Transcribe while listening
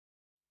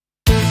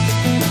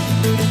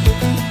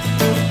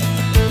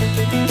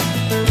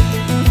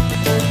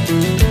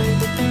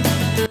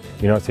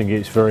You know, I think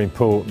it's very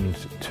important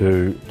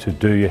to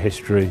do your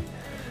history.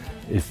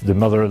 If the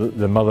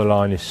mother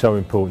line is so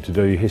important, to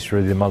do your history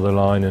of the mother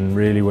line, and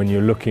really when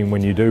you're looking,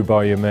 when you do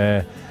buy your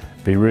mare,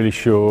 be really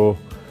sure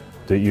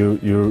that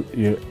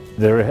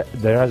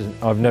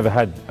I've never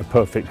had a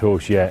perfect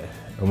horse yet,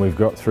 and we've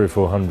got 300 or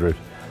 400.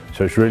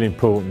 So it's really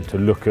important to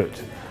look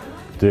at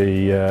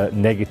the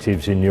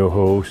negatives in your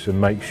horse and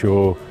make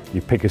sure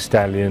you pick a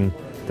stallion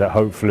that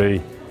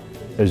hopefully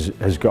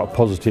has got a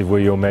positive where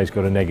your mare's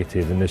got a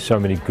negative. And there's so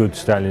many good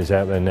stallions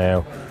out there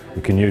now.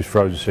 You can use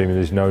frozen semen.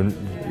 There's no,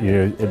 you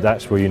know,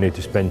 that's where you need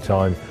to spend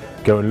time.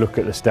 Go and look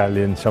at the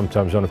stallion.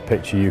 Sometimes on a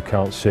picture you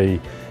can't see,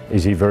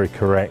 is he very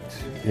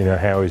correct? You know,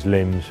 how his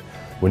limbs.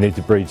 We need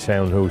to breed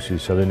sound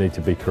horses, so they need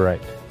to be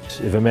correct.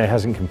 If a mare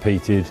hasn't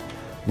competed,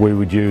 we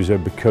would use her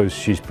because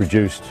she's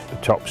produced a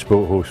top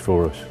sport horse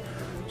for us.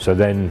 So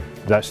then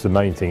that's the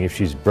main thing. If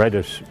she's bred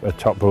a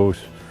top horse,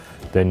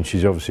 then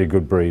she's obviously a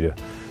good breeder.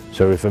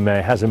 So if a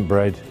mare hasn't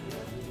bred,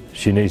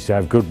 she needs to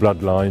have good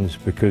bloodlines,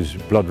 because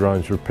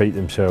bloodlines repeat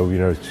themselves, you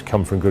know, to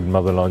come from good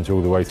mother lines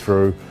all the way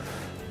through.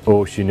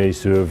 Or she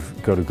needs to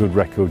have got a good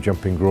record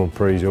jumping Grand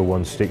Prix or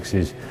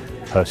 1/6s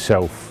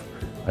herself.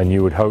 And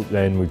you would hope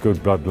then with good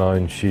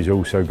bloodlines, she's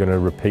also going to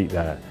repeat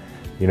that.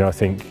 You know,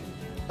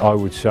 I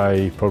would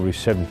say probably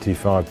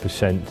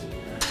 75%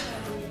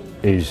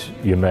 is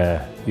your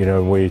mare. You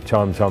know,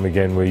 time and time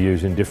again we're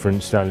using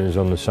different stallions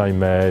on the same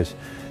mares,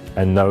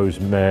 and those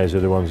mares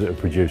are the ones that are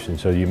producing.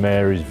 So your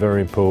mare is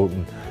very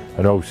important,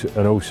 and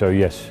also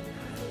yes,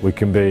 we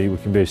can be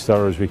as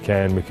thorough as we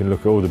can. We can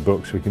look at all the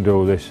books, we can do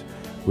all this.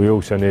 We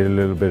also need a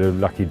little bit of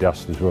lucky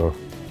dust as well.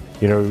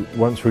 You know,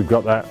 once we've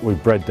got that,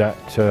 we've bred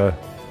that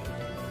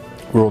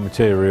raw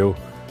material,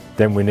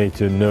 then we need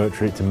to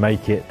nurture it to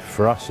make it,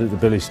 for us at the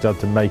Billy Stud,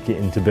 to make it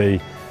into be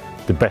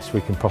the best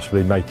we can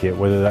possibly make it,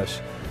 whether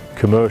that's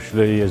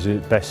commercially as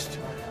it best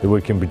that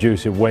we can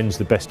produce it, when's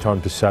the best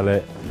time to sell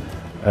it,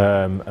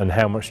 and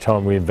how much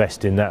time we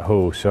invest in that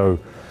horse. So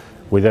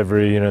with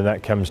every, you know,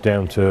 that comes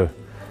down to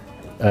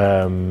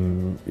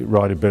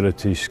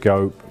rideability,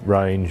 scope,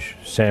 range,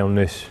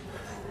 soundness.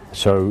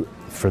 So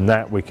from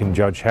that we can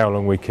judge how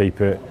long we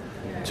keep it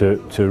to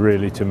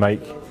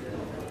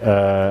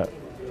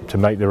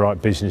make the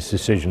right business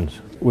decisions.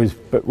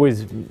 But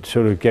with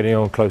sort of getting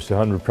on close to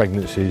 100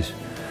 pregnancies,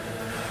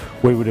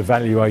 we would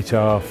evaluate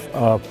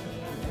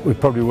we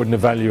probably wouldn't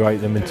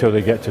evaluate them until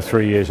they get to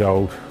 3 years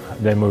old.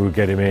 Then we would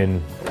get them in,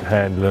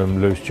 handle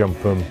them, loose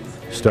jump them,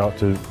 start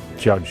to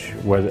judge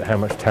how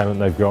much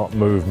talent they've got,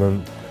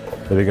 movement,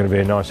 are they going to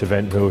be a nice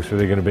event horse, are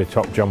they going to be a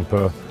top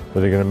jumper,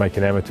 are they going to make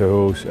an amateur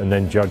horse, and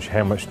then judge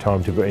how much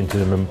time to put into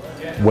them and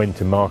when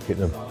to market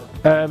them.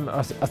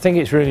 I think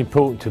it's really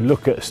important to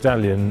look at a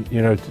stallion.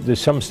 You know, there's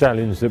some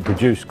stallions that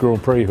produce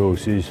Grand Prix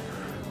horses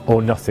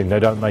or nothing. They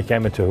don't make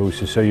amateur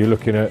horses, so you're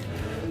looking at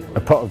a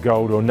pot of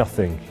gold or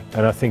nothing.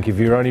 And I think if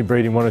you're only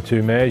breeding 1 or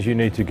 2 mares, you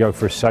need to go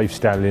for a safe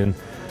stallion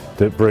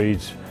that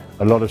breeds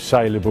a lot of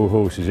saleable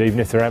horses. Even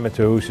if they're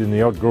amateur horses, and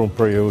the odd Grand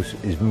Prix horse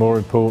is more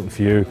important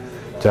for you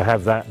to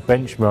have that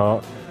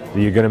benchmark that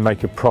you're going to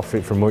make a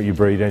profit from what you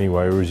breed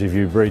anyway. Whereas if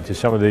you breed to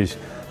some of these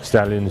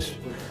stallions,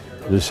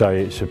 they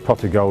say it's a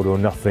pot of gold or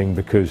nothing,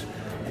 because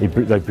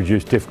they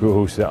produce difficult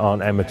horses that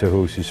aren't amateur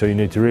horses. So you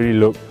need to really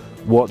look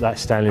what that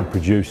stallion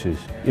produces.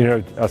 You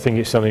know, I think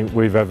it's something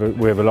we have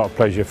a lot of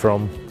pleasure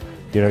from.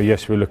 You know,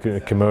 yes, we're looking at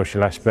the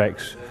commercial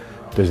aspects.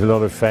 There's a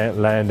lot of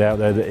land out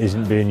there that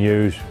isn't being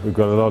used. We've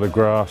got a lot of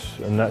grass,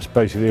 and that's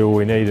basically all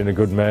we need in a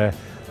good mare,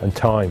 and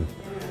time.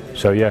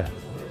 So yeah,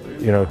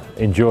 you know,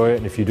 enjoy it,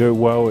 and if you do it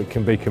well, it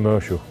can be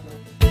commercial.